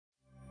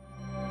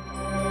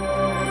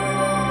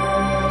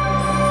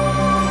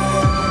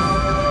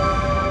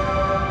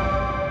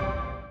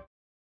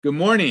Good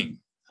morning.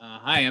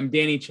 Hi, I'm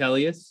Danny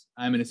Chelius.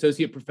 I'm an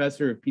associate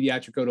professor of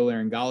pediatric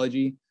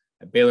otolaryngology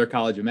at Baylor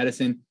College of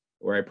Medicine,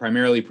 where I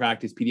primarily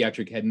practice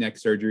pediatric head and neck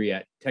surgery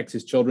at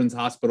Texas Children's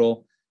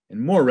Hospital.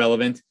 And more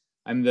relevant,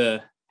 have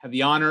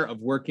the honor of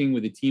working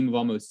with a team of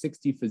almost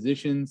 60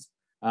 physicians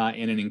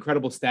and an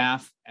incredible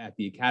staff at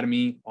the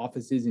Academy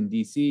offices in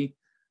DC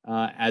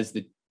as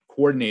the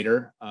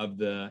coordinator of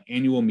the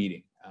annual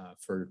meeting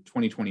for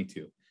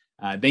 2022.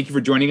 Thank you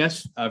for joining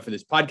us for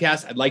this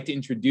podcast. I'd like to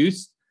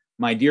introduce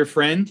my dear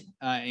friend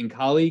and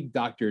colleague,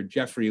 Dr.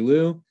 Jeffrey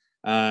Liu.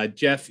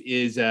 Jeff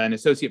is an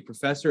associate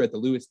professor at the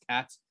Lewis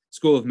Katz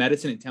School of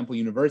Medicine at Temple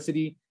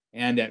University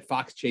and at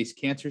Fox Chase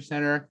Cancer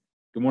Center.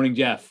 Good morning,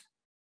 Jeff.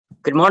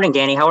 Good morning,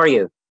 Danny. How are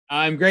you?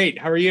 I'm great.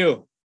 How are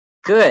you?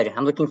 Good.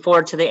 I'm looking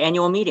forward to the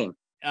annual meeting.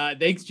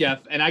 Thanks,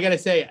 Jeff. And I got to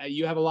say,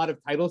 you have a lot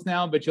of titles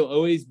now, but you'll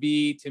always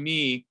be, to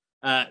me,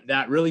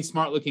 that really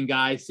smart-looking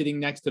guy sitting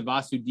next to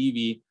Vasu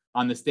Devi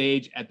on the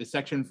stage at the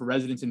Section for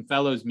Residents and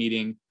Fellows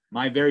meeting,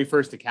 my very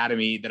first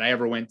academy that I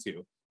ever went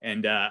to.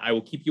 And I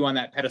will keep you on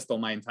that pedestal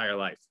my entire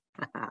life.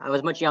 I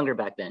was much younger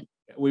back then.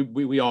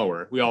 We all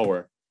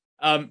were.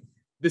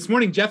 This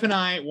morning, Jeff and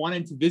I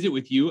wanted to visit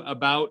with you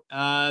about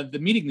the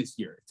meeting this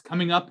year. It's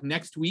coming up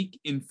next week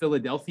in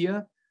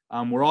Philadelphia.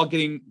 We're all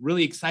getting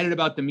really excited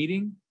about the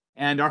meeting.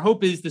 And our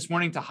hope is this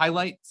morning to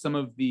highlight some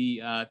of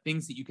the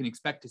things that you can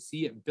expect to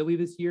see at Philly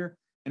this year.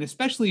 And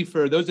especially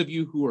for those of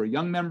you who are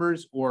young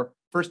members or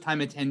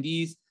first-time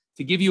attendees,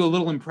 to give you a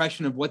little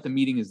impression of what the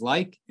meeting is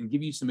like and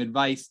give you some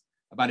advice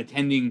about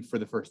attending for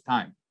the first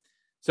time.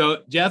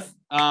 So, Jeff,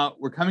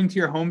 we're coming to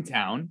your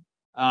hometown.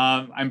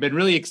 I've been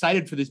really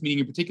excited for this meeting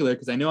in particular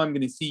because I know I'm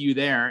going to see you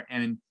there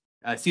and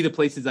see the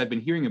places I've been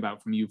hearing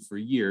about from you for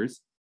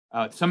years.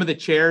 Some of the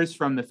chairs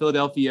from the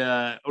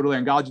Philadelphia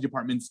otolaryngology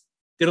departments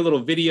did a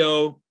little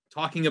video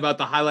talking about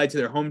the highlights of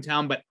their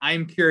hometown, but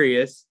I'm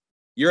curious.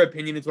 Your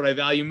opinion is what I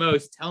value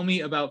most. Tell me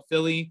about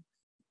Philly.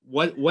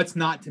 What's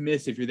not to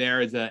miss if you're there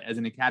as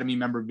an Academy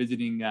member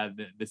visiting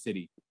the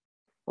city?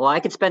 Well, I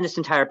could spend this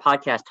entire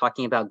podcast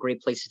talking about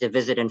great places to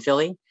visit in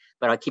Philly,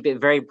 but I'll keep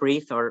it very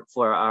brief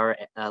for our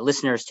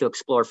listeners to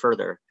explore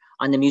further.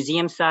 On the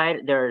museum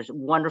side, there's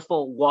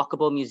wonderful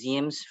walkable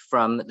museums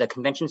from the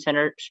convention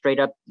center straight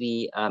up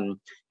the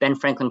Ben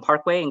Franklin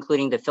Parkway,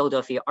 including the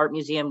Philadelphia Art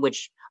Museum,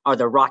 which are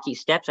the Rocky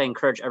Steps. I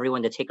encourage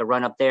everyone to take a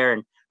run up there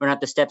and run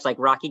up the steps like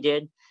Rocky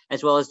did,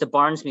 as well as the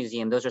Barnes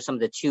Museum. Those are some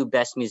of the two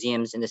best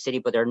museums in the city,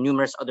 but there are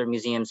numerous other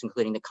museums,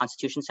 including the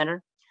Constitution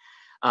Center.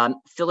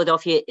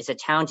 Philadelphia is a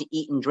town to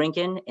eat and drink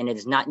in, and it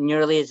is not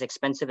nearly as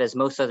expensive as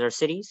most other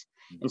cities.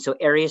 And so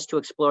areas to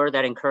explore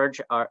that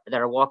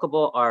are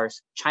walkable are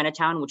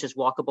Chinatown, which is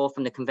walkable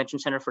from the convention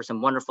center for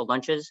some wonderful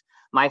lunches.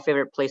 My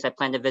favorite place I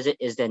plan to visit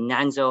is the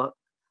Nanzo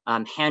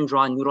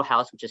hand-drawn noodle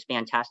house, which is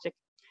fantastic.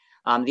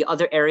 The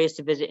other areas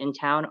to visit in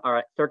town are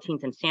at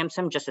 13th and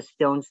Samson, just a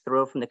stone's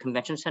throw from the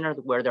convention center,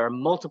 where there are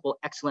multiple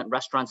excellent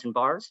restaurants and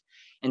bars.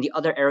 And the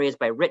other areas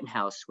by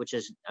Rittenhouse, which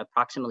is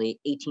approximately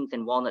 18th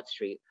and Walnut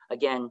Street.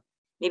 Again,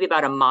 maybe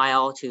about a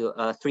mile to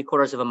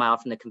 3/4 of a mile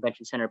from the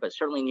convention center, but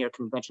certainly near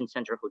convention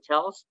center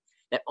hotels.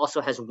 That also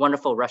has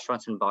wonderful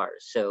restaurants and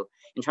bars. So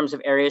in terms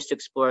of areas to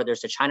explore,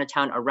 there's a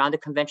Chinatown around the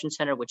convention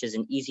center, which is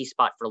an easy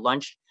spot for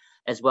lunch,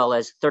 as well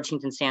as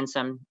 13th and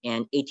Sansom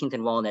and 18th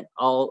and Walnut,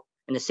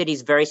 and the city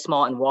is very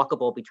small and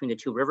walkable between the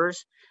two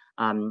rivers.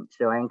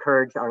 So I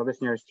encourage our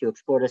listeners to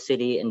explore the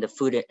city and the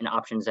food and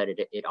options that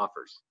it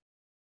offers.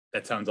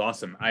 That sounds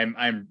awesome.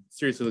 I'm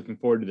seriously looking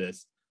forward to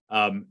this.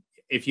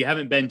 If you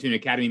haven't been to an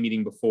Academy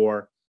meeting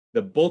before,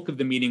 the bulk of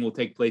the meeting will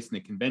take place in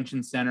the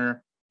convention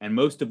center, and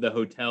most of the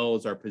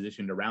hotels are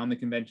positioned around the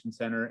convention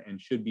center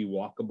and should be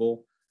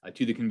walkable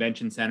to the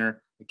convention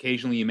center.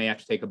 Occasionally, you may have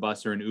to take a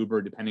bus or an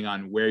Uber, depending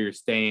on where you're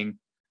staying.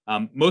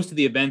 Most of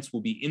the events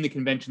will be in the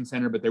convention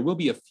center, but there will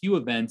be a few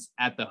events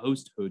at the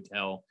host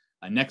hotel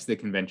next to the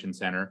convention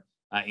center,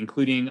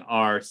 including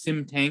our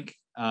Sim Tank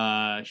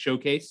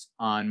showcase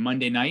on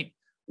Monday night,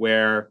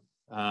 where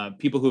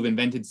people who have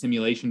invented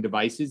simulation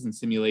devices and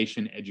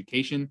simulation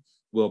education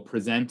will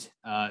present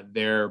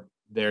their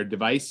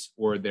device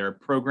or their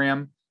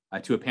program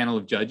to a panel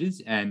of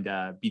judges and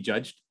be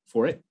judged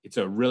for it. It's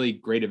a really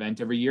great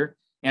event every year.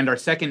 And our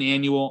second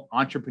annual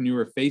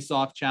Entrepreneur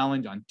Faceoff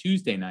Challenge on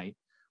Tuesday night,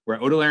 where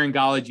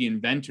otolaryngology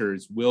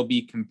inventors will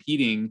be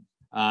competing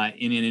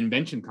in an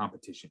invention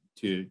competition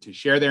to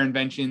share their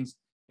inventions,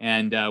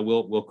 and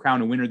we'll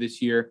crown a winner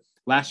this year.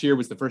 Last year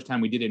was the first time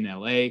we did it in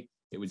LA.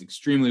 It was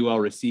extremely well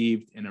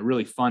received and a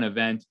really fun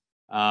event,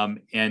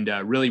 and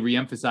really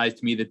reemphasized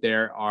to me that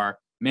there are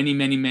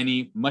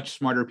many much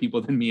smarter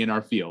people than me in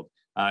our field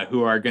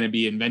who are going to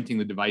be inventing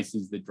the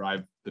devices that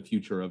drive the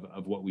future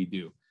of what we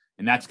do.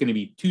 And that's going to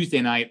be Tuesday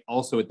night,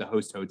 also at the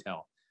host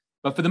hotel.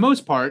 But for the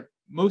most part,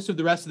 most of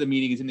the rest of the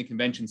meeting is in the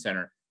convention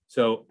center.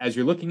 So as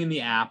you're looking in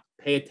the app,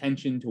 pay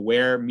attention to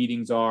where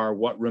meetings are,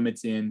 what room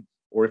it's in,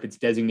 or if it's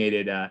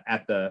designated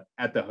at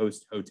the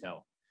host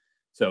hotel.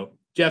 So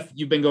Jeff,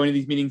 you've been going to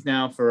these meetings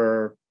now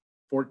for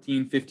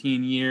 14,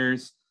 15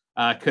 years.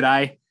 Could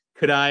I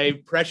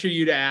pressure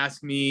you to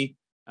ask me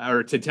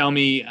or to tell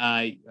me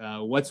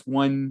what's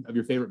one of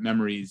your favorite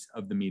memories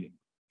of the meeting.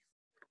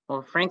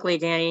 Well, frankly,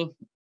 Danny,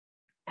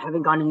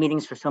 having gone to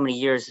meetings for so many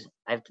years,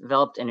 I've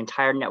developed an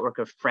entire network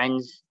of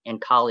friends and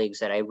colleagues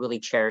that I really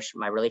cherish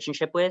my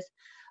relationship with.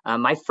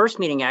 My first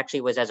meeting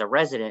actually was as a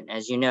resident.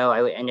 As you know,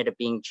 I ended up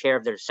being chair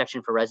of the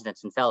section for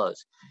residents and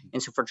fellows.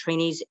 And so for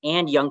trainees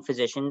and young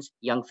physicians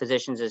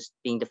is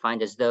being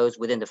defined as those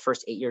within the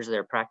first 8 years of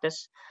their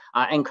practice.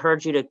 I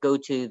encourage you to go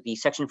to the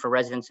section for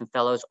residents and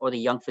fellows or the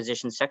young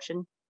physicians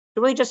section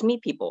to really just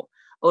meet people.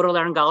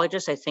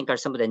 Otolaryngologists, I think, are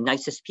some of the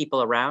nicest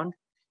people around.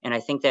 And I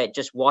think that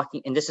just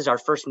walking, and this is our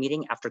first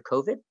meeting after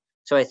COVID.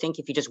 So I think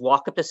if you just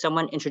walk up to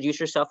someone, introduce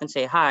yourself and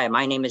say, hi,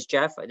 my name is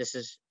Jeff.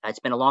 It's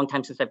been a long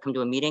time since I've come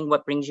to a meeting.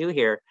 What brings you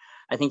here?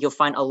 I think you'll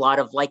find a lot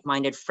of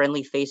like-minded,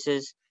 friendly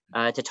faces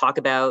to talk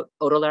about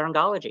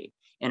otolaryngology.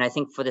 And I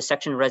think for the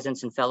section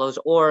residents and fellows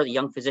or the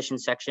young physician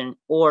section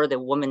or the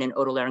woman in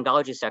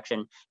otolaryngology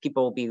section,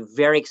 people will be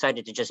very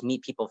excited to just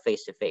meet people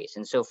face to face.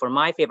 And so for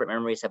my favorite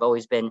memories have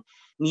always been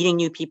meeting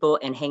new people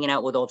and hanging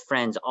out with old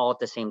friends all at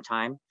the same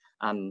time.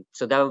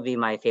 So that would be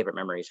my favorite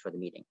memories for the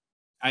meeting.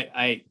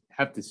 I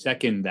have to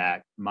second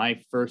that. My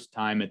first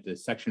time at the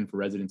Section for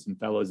Residents and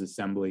Fellows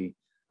Assembly,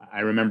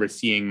 I remember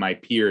seeing my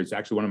peers,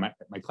 actually one of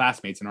my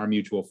classmates and our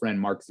mutual friend,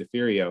 Mark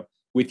Zaffirio,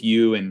 with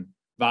you and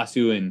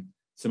Vasu and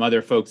some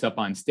other folks up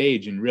on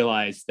stage, and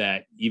realized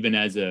that even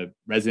as a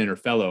resident or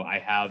fellow, I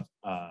have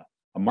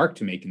a mark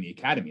to make in the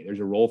academy. There's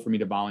a role for me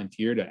to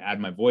volunteer, to add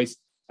my voice.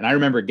 And I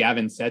remember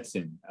Gavin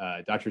Setson,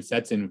 Dr.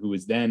 Setson, who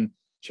was then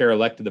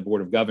chair-elect of the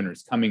Board of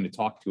Governors, coming to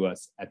talk to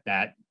us at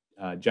that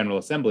General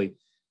Assembly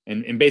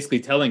and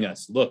basically telling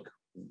us, look,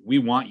 we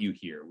want you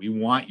here. We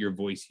want your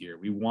voice here.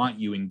 We want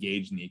you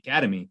engaged in the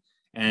academy.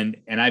 And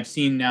I've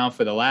seen now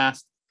for the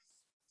last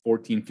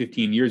 14,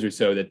 15 years or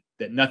so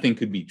that nothing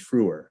could be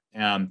truer.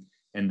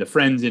 And the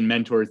friends and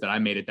mentors that I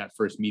made at that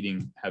first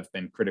meeting have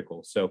been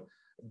critical. So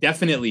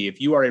definitely, if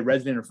you are a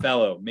resident or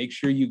fellow, make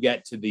sure you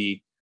get to the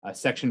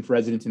Section for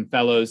Residents and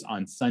Fellows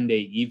on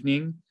Sunday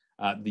evening.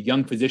 The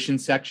Young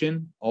Physicians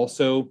section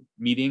also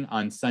meeting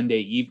on Sunday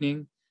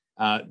evening.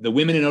 The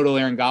Women in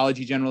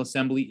Otolaryngology General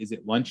Assembly is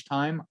at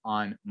lunchtime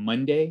on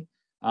Monday.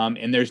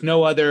 And there's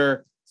no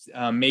other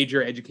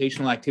major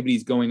educational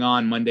activities going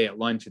on Monday at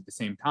lunch at the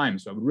same time.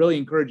 So I would really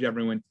encourage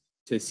everyone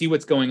to see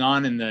what's going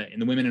on in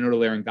the Women in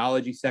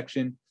Otolaryngology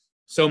section.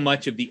 So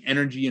much of the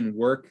energy and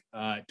work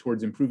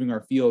towards improving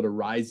our field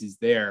arises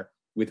there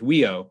with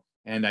WIO.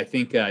 And I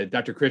think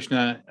Dr.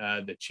 Krishna,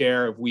 the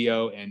chair of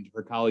WIO, and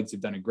her colleagues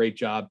have done a great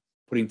job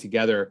putting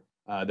together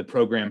the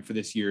program for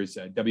this year's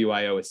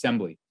WIO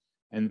Assembly.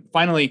 And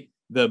finally,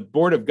 the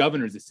Board of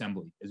Governors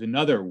Assembly is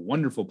another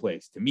wonderful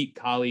place to meet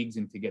colleagues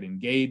and to get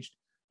engaged.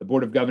 The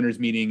Board of Governors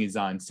meeting is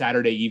on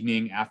Saturday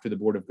evening after the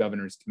Board of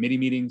Governors committee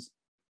meetings.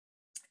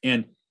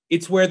 And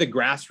it's where the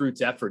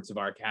grassroots efforts of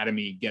our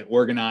academy get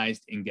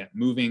organized and get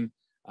moving.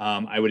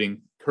 I would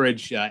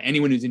encourage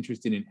anyone who's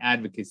interested in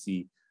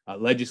advocacy,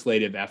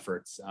 legislative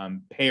efforts,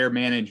 payer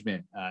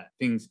management,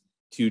 things,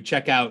 to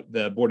check out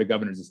the Board of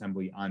Governors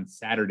Assembly on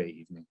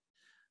Saturday evening.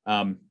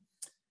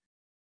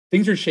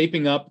 Things are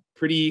shaping up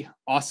pretty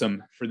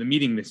awesome for the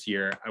meeting this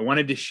year. I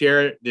wanted to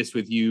share this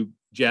with you,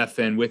 Jeff,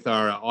 and with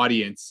our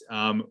audience.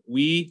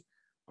 We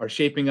are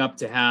shaping up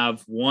to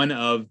have one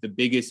of the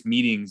biggest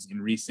meetings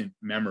in recent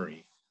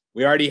memory.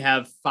 We already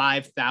have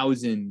over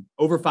 5,000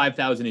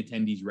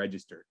 attendees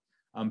registered.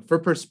 For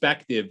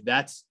perspective,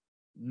 that's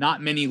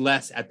not many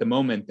less at the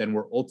moment than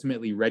were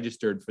ultimately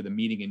registered for the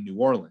meeting in New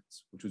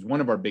Orleans, which was one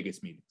of our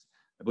biggest meetings.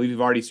 I believe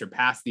we've already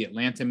surpassed the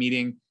Atlanta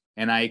meeting,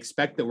 and I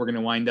expect that we're going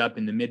to wind up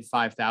in the mid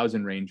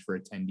 5,000 range for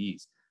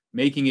attendees,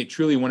 making it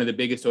truly one of the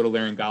biggest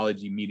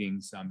otolaryngology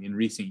meetings in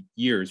recent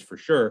years, for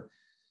sure,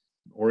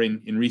 or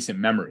in recent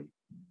memory.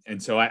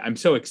 And so I'm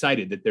so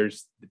excited that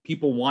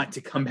people want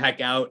to come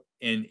back out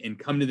and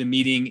come to the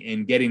meeting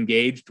and get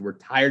engaged. We're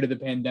tired of the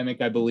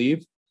pandemic, I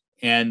believe.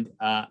 And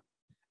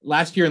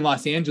last year in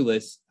Los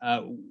Angeles,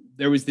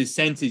 there was this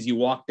sense as you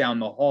walk down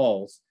the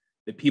halls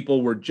that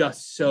people were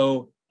just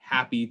so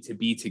happy to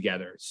be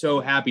together, so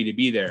happy to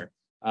be there.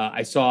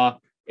 I saw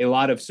a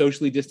lot of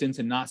socially distanced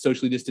and not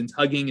socially distanced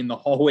hugging in the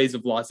hallways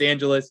of Los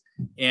Angeles.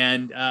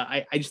 And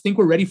I just think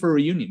we're ready for a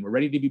reunion. We're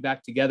ready to be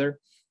back together.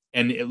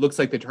 And it looks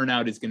like the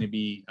turnout is going to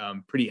be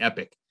pretty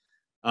epic.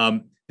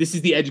 This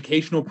is the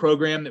educational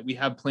program that we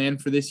have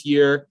planned for this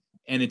year,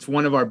 and it's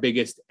one of our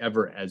biggest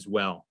ever as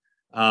well.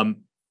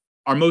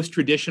 Our most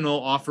traditional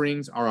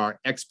offerings are our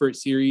expert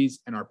series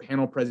and our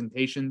panel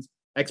presentations.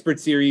 Expert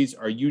series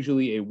are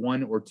usually a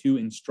 1 or 2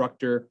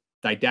 instructor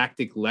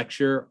didactic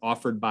lecture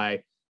offered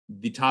by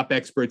the top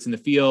experts in the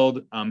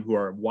field who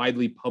are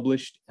widely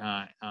published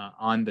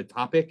on the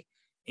topic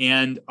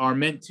and are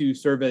meant to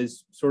serve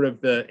as sort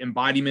of the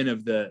embodiment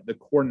of the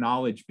core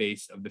knowledge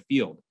base of the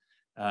field.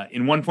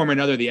 In one form or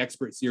another, the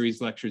expert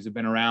series lectures have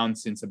been around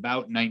since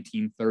about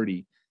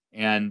 1930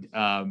 and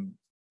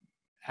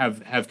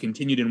have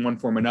continued in one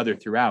form or another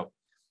throughout.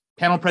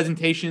 Panel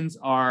presentations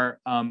are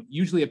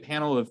usually a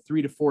panel of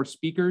 3 to 4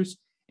 speakers,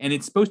 and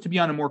it's supposed to be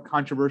on a more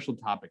controversial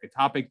topic, a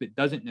topic that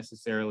doesn't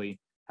necessarily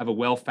have a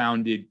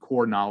well-founded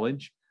core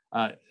knowledge,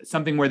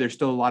 something where there's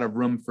still a lot of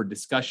room for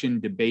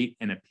discussion, debate,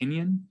 and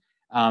opinion.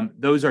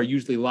 Those are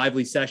usually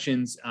lively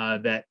sessions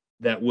that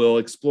will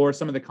explore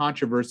some of the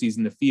controversies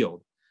in the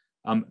field.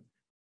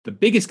 The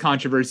biggest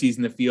controversies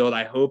in the field,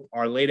 I hope,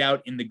 are laid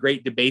out in the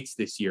great debates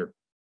this year.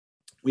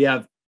 We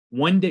have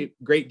one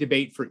great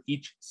debate for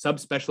each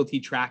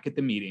subspecialty track at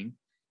the meeting,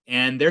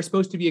 and they're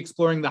supposed to be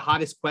exploring the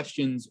hottest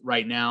questions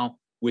right now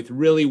with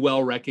really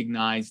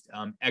well-recognized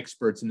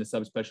experts in the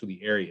subspecialty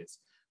areas.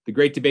 The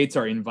great debates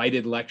are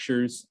invited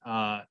lectures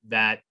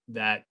that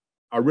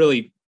are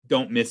really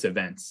don't miss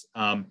events.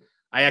 I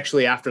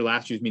actually, after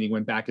last year's meeting,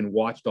 went back and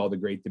watched all the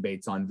great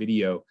debates on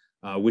video,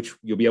 which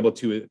you'll be able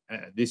to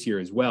this year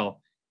as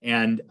well.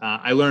 And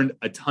I learned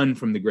a ton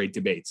from the great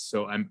debates.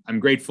 So I'm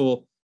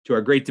grateful to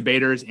our great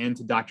debaters and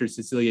to Dr.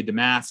 Cecilia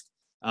Damask,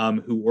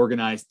 who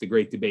organized the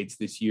great debates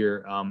this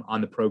year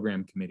on the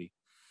program committee.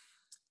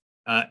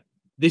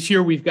 This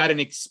year, we've got an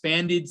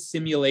expanded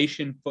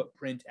simulation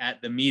footprint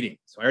at the meeting.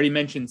 So I already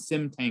mentioned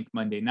SimTank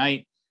Monday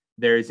night.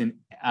 There's an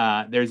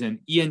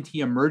ENT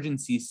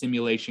emergency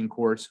simulation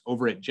course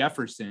over at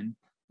Jefferson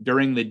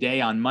during the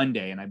day on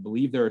Monday. And I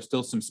believe there are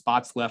still some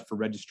spots left for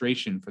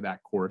registration for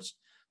that course.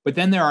 But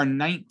then there are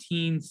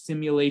 19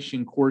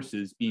 simulation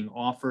courses being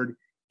offered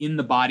in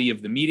the body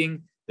of the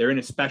meeting. They're in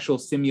a special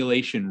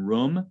simulation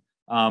room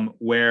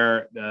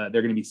where they're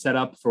going to be set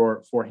up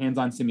for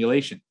hands-on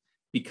simulation.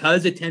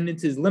 Because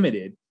attendance is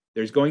limited,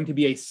 there's going to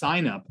be a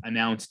sign-up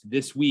announced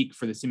this week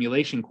for the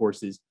simulation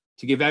courses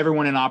to give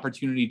everyone an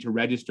opportunity to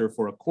register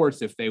for a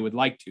course if they would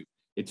like to.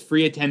 It's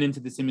free attendance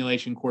at the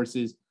simulation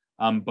courses,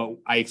 but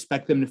I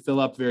expect them to fill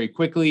up very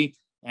quickly,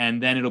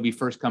 and then it'll be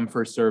first come,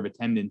 first serve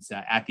attendance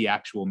at the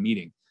actual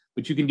meeting.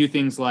 But you can do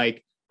things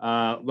like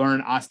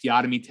learn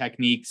osteotomy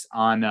techniques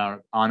on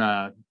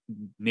a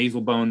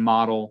nasal bone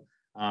model,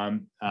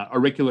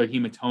 auricular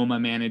hematoma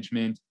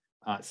management,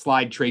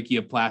 slide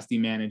tracheoplasty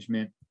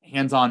management,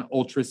 hands-on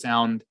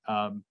ultrasound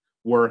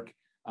work,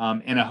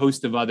 and a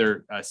host of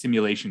other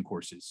simulation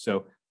courses.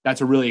 So that's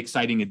a really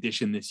exciting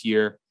addition this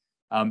year.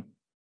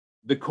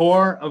 The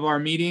core of our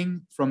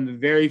meeting from the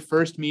very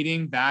first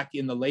meeting back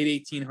in the late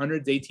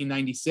 1800s,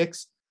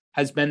 1896,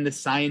 has been the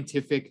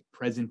scientific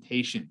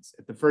presentations.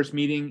 At the first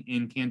meeting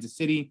in Kansas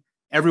City,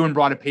 everyone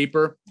brought a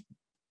paper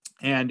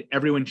and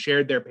everyone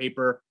shared their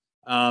paper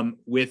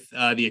with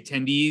the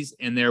attendees,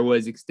 and there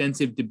was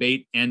extensive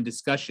debate and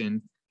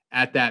discussion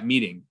at that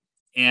meeting.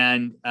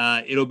 And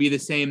it'll be the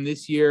same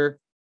this year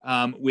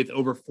with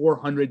over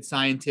 400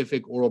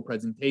 scientific oral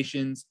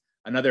presentations,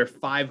 another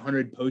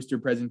 500 poster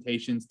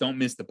presentations. Don't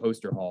miss the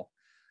poster hall.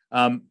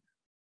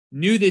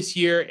 New this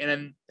year,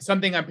 and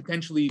something I'm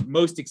potentially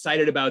most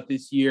excited about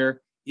this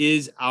year,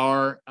 is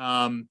our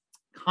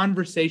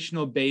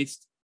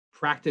conversational-based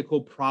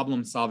practical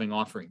problem-solving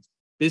offerings.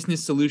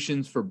 Business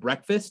Solutions for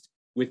Breakfast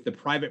with the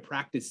Private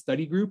Practice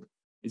Study Group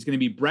is going to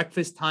be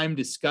breakfast time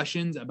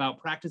discussions about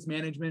practice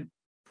management,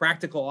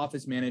 practical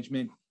office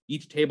management.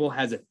 Each table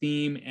has a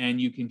theme,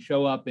 and you can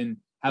show up and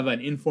have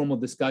an informal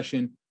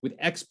discussion with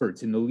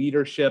experts in the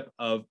leadership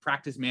of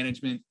practice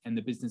management and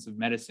the business of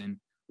medicine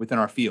within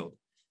our field.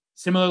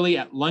 Similarly,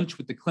 at lunch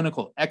with the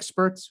clinical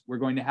experts, we're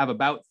going to have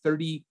about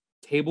 30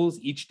 tables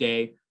each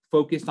day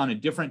focused on a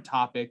different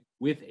topic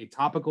with a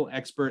topical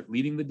expert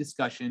leading the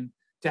discussion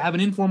to have an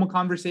informal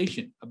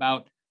conversation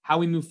about how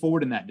we move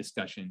forward in that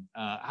discussion,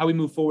 how we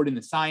move forward in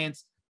the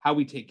science, how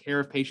we take care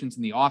of patients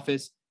in the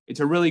office. It's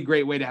a really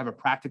great way to have a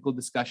practical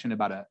discussion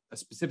about a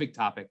specific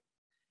topic.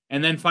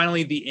 And then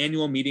finally, the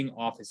annual meeting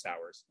office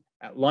hours.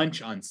 At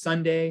lunch on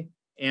Sunday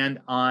and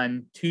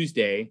on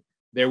Tuesday,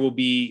 there will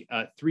be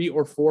 3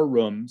 or 4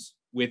 rooms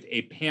with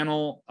a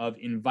panel of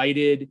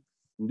invited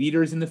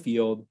leaders in the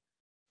field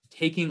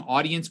taking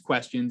audience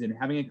questions and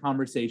having a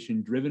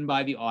conversation driven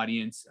by the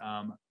audience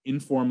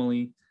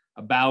informally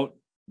about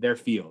their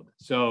field.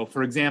 So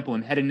for example,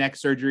 in head and neck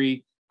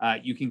surgery,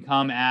 you can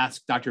come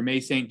ask Dr.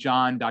 May St.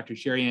 John, Dr.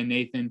 Sherry Ann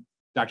Nathan,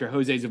 Dr.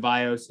 Jose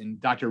Zavallos, and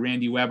Dr.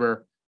 Randy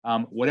Weber,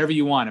 whatever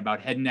you want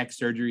about head and neck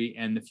surgery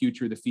and the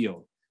future of the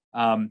field.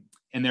 And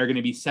there are going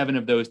to be 7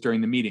 of those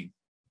during the meeting.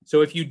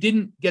 So if you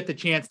didn't get the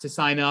chance to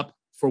sign up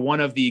for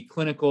one of the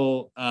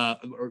clinical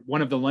or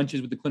one of the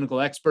lunches with the clinical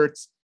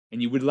experts,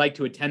 and you would like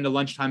to attend a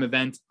lunchtime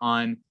event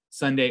on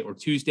Sunday or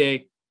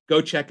Tuesday, go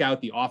check out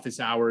the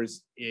office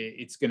hours.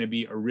 It's going to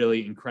be a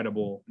really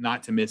incredible,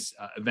 not to miss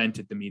event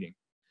at the meeting.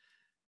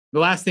 The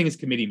last thing is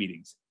committee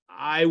meetings.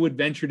 I would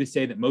venture to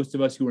say that most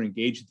of us who are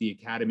engaged at the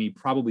Academy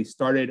probably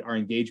started our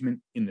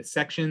engagement in the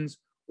sections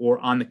or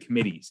on the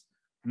committees.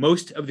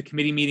 Most of the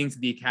committee meetings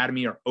at the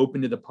Academy are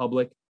open to the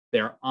public.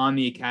 They're on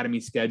the Academy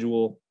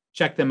schedule.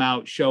 Check them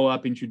out, show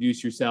up,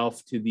 introduce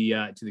yourself to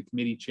the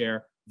committee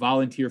chair,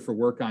 volunteer for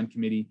work on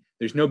committee.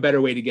 There's no better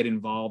way to get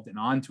involved and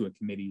onto a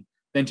committee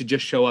than to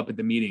just show up at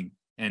the meeting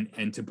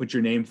and to put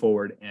your name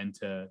forward and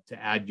to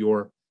add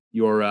your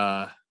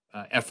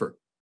effort.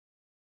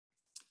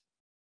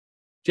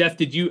 Jeff,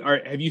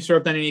 have you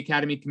served on any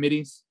Academy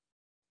committees?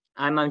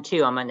 I'm on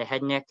 2. I'm on the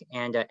head, neck,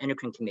 and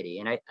endocrine committee.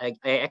 And I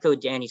echo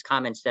Danny's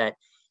comments that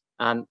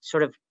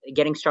sort of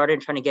getting started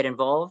and trying to get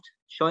involved,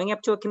 showing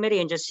up to a committee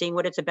and just seeing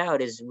what it's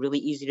about is really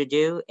easy to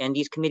do. And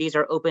these committees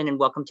are open and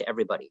welcome to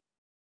everybody.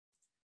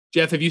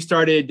 Jeff, have you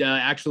started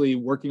actually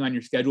working on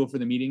your schedule for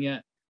the meeting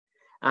yet?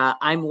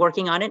 I'm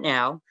working on it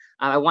now.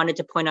 I wanted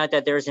to point out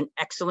that there's an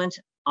excellent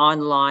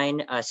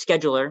online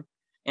scheduler,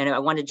 and I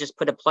want to just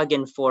put a plug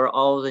in for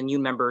all the new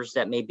members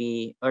that may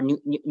be, or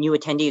new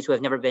attendees who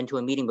have never been to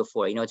a meeting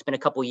before. You know, it's been a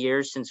couple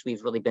years since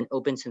we've really been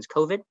open since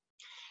COVID.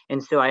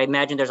 And so I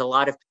imagine there's a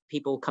lot of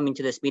people coming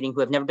to this meeting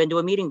who have never been to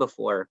a meeting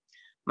before.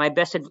 My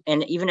best,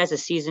 and even as a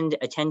seasoned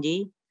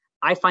attendee,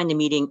 I find the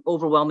meeting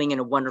overwhelming in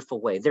a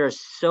wonderful way. There is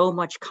so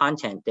much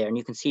content there, and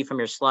you can see from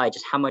your slide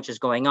just how much is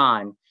going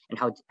on and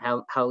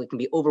how it can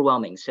be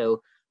overwhelming.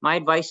 So my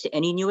advice to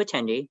any new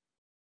attendee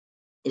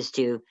is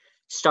to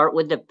start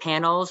with the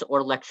panels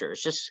or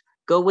lectures. Just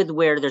go with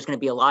where there's going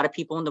to be a lot of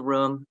people in the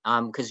room,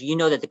 because you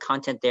know that the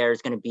content there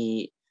is going to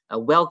be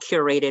well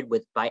curated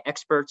by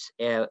experts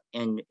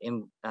and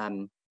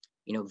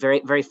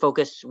very, very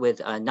focused with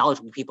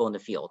knowledgeable people in the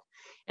field.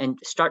 And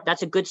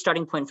that's a good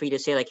starting point for you to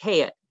say, like,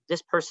 hey,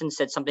 this person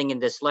said something in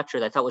this lecture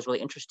that I thought was really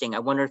interesting. I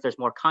wonder if there's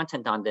more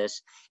content on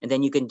this. And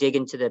then you can dig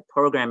into the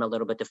program a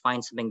little bit to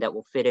find something that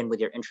will fit in with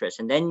your interests.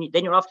 And then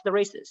you're off to the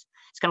races.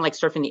 It's kind of like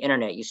surfing the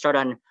internet. You start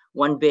on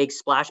one big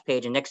splash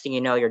page, and next thing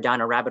you know, you're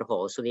down a rabbit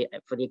hole. So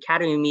for the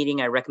Academy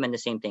meeting, I recommend the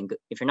same thing.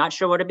 If you're not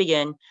sure where to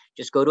begin,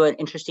 just go to an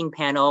interesting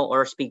panel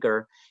or a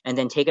speaker, and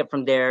then take it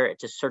from there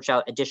to search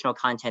out additional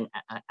content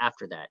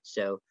after that.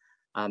 So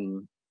I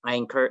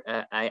encourage,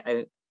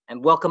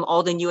 and welcome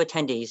all the new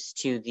attendees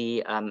to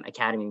the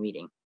Academy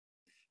meeting.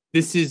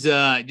 This is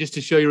just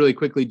to show you really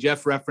quickly,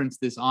 Jeff referenced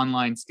this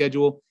online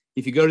schedule.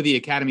 If you go to the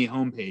Academy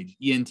homepage,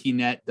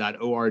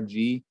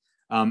 entnet.org,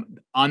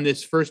 on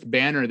this first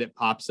banner that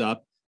pops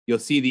up, you'll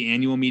see the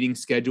annual meeting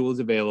schedule is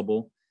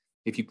available.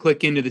 If you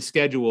click into the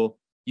schedule,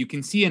 you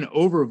can see an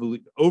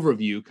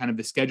overview, kind of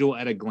the schedule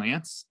at a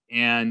glance.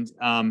 And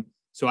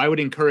so I would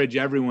encourage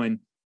everyone,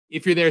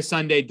 if you're there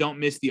Sunday, don't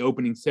miss the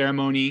opening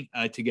ceremony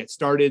to get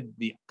started.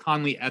 The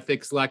Conley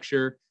Ethics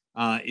Lecture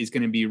is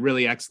going to be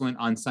really excellent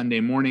on Sunday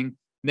morning.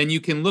 And then you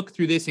can look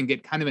through this and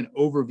get kind of an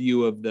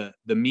overview of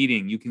the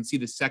meeting. You can see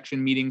the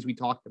section meetings we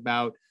talked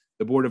about,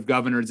 the Board of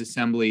Governors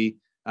Assembly,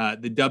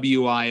 the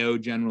WIO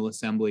General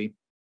Assembly.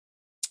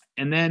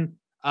 And then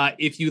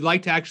if you'd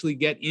like to actually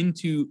get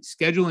into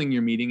scheduling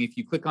your meeting, if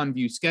you click on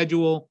View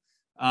Schedule,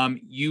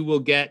 you will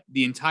get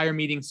the entire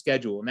meeting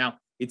schedule. Now,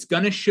 it's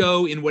going to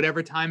show in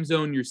whatever time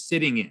zone you're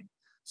sitting in.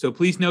 So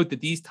please note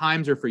that these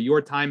times are for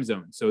your time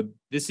zone. So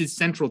this is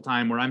Central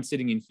Time, where I'm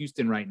sitting in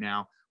Houston right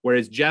now,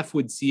 whereas Jeff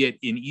would see it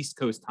in East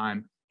Coast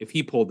time if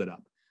he pulled it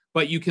up.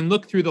 But you can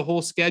look through the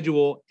whole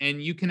schedule,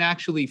 and you can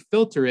actually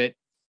filter it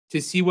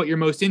to see what you're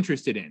most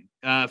interested in.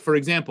 For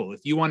example, if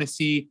you want to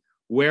see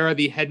where are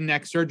the head and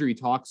neck surgery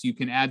talks, you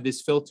can add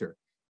this filter.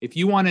 If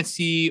you want to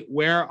see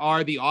where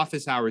are the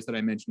office hours that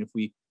I mentioned, if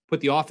we put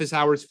the office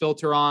hours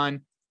filter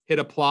on, hit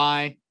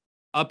apply,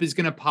 up is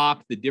going to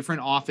pop the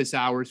different office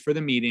hours for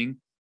the meeting,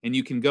 and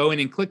you can go in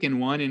and click in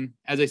one. And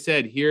as I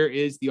said, here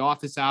is the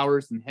office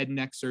hours and head and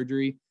neck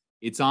surgery.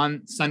 It's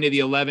on Sunday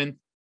the 11th,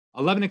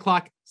 11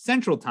 o'clock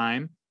Central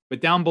Time,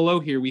 but down below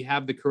here, we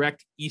have the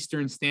correct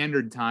Eastern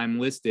Standard Time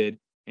listed,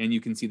 and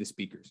you can see the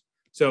speakers.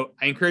 So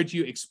I encourage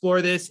you,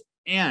 explore this,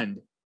 and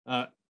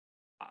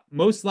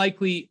most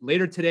likely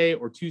later today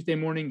or Tuesday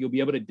morning, you'll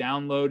be able to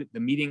download the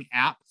meeting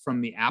app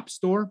from the App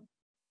Store.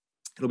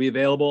 It'll be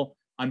available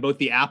on both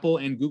the Apple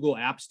and Google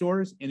App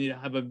Stores, and it'll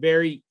have a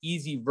very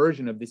easy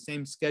version of the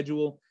same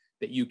schedule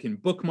that you can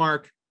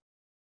bookmark,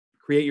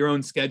 create your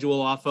own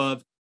schedule off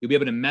of. You'll be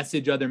able to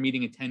message other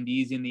meeting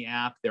attendees in the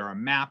app. There are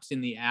maps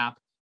in the app.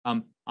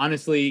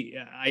 Honestly,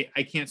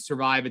 I can't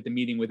survive at the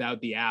meeting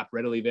without the app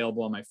readily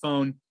available on my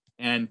phone.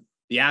 And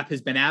the app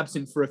has been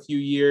absent for a few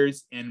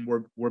years, and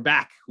we're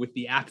back with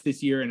the app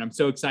this year, and I'm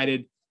so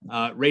excited.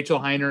 Rachel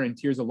Heiner and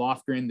Tirza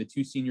Lofgren, the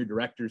two senior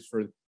directors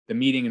for the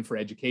meeting and for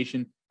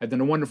education, have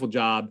done a wonderful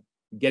job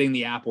getting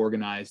the app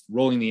organized,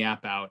 rolling the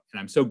app out, and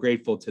I'm so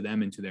grateful to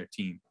them and to their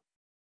team.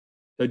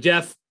 So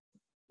Jeff,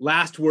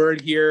 last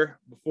word here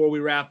before we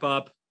wrap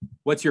up.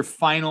 What's your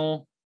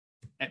final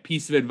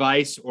piece of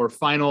advice or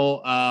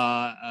final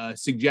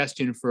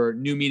suggestion for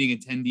new meeting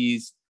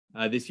attendees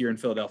this year in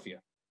Philadelphia?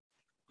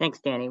 Thanks,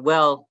 Danny.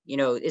 Well,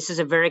 this is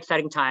a very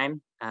exciting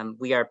time.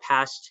 We are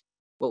past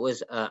what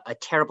was a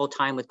terrible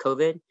time with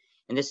COVID.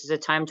 And this is a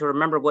time to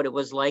remember what it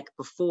was like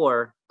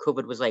before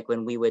COVID was like,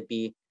 when we would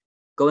be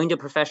going to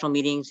professional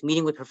meetings,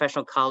 meeting with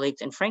professional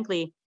colleagues, and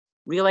frankly,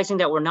 realizing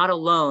that we're not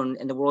alone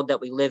in the world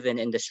that we live in,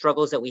 and the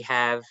struggles that we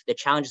have, the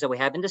challenges that we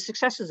have, and the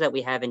successes that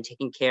we have in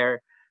taking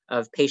care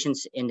of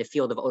patients in the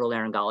field of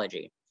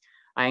otolaryngology.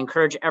 I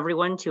encourage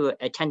everyone to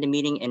attend a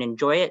meeting and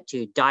enjoy it,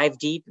 to dive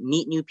deep,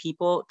 meet new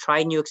people,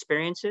 try new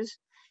experiences,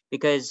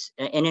 because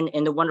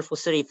in the wonderful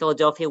city of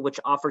Philadelphia, which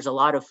offers a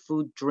lot of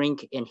food,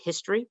 drink, and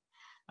history.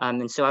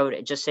 And so I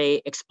would just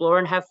say explore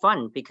and have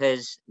fun,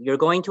 because you're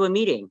going to a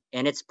meeting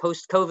and it's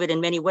post-COVID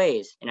in many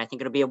ways. And I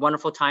think it'll be a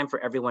wonderful time for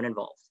everyone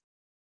involved.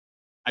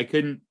 I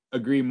couldn't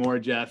agree more,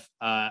 Jeff.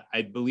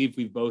 I believe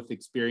we've both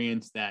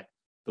experienced that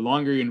the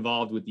longer you're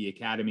involved with the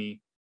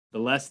academy, the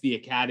less the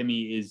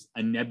academy is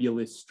a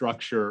nebulous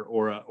structure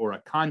or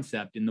a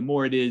concept, and the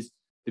more it is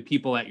the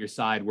people at your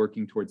side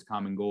working towards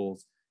common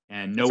goals.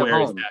 And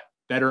nowhere is that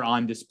better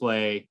on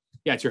display.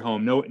 Yeah, it's your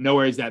home.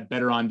 Nowhere is that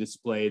better on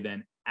display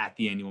than at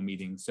the annual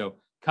meeting. So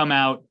come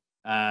out,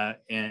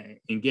 and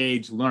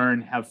engage,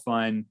 learn, have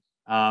fun,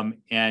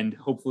 and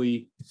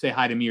hopefully say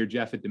hi to me or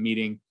Jeff at the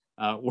meeting.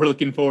 We're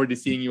looking forward to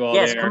seeing you all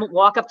there. Yes, come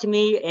walk up to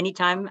me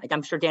anytime.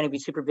 I'm sure Danny will be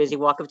super busy.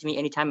 Walk up to me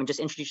anytime and just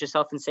introduce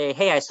yourself and say,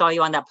 hey, I saw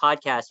you on that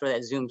podcast or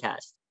that Zoom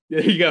cast.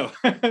 There you go.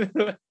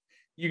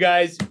 You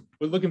guys,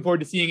 we're looking forward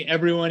to seeing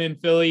everyone in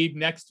Philly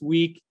next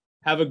week.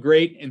 Have a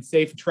great and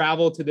safe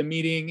travel to the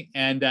meeting,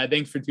 and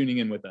thanks for tuning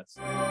in with us.